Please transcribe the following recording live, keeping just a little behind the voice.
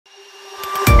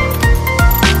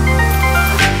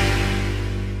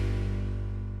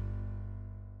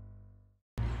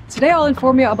Today I'll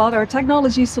inform you about our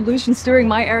technology solutions during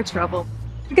my air travel.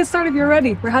 You can start if you're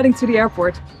ready. We're heading to the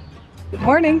airport. Good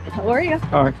morning. How are you?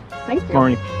 Hi. Thank you.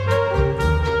 Morning.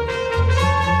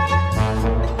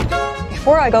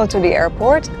 Before I go to the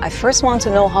airport, I first want to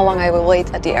know how long I will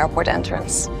wait at the airport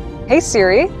entrance. Hey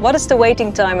Siri, what is the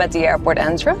waiting time at the airport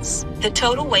entrance? The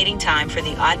total waiting time for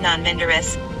the Adnan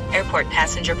Menderes airport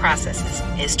passenger processes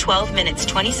is 12 minutes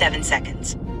 27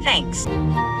 seconds. Thanks.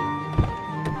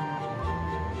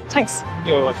 Thanks.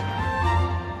 You're welcome.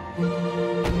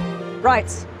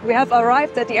 Right, we have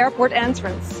arrived at the airport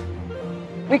entrance.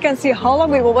 We can see how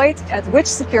long we will wait at which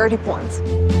security point.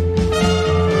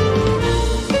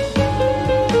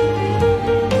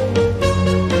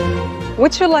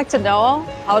 Would you like to know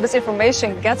how this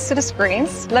information gets to the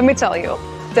screens? Let me tell you.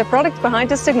 The product behind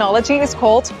this technology is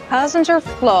called Passenger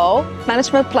Flow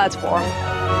Management Platform.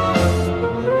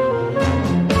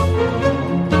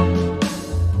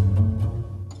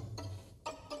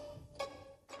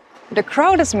 The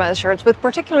crowd is measured with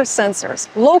particular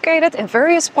sensors located in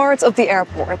various parts of the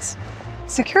airport.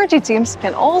 Security teams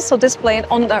can also display it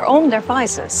on their own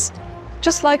devices,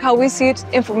 just like how we see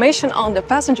information on the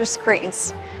passenger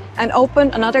screens, and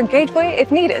open another gateway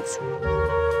if needed.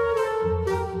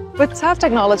 With TAV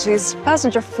Technology's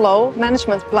Passenger Flow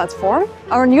Management Platform,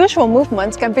 our unusual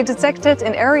movement can be detected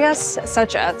in areas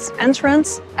such as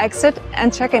entrance, exit,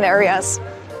 and check-in areas.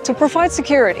 To provide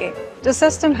security, the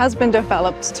system has been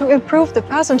developed to improve the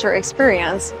passenger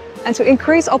experience and to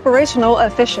increase operational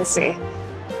efficiency.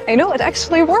 I know it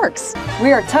actually works.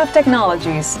 We are TAV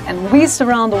Technologies, and we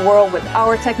surround the world with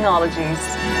our technologies.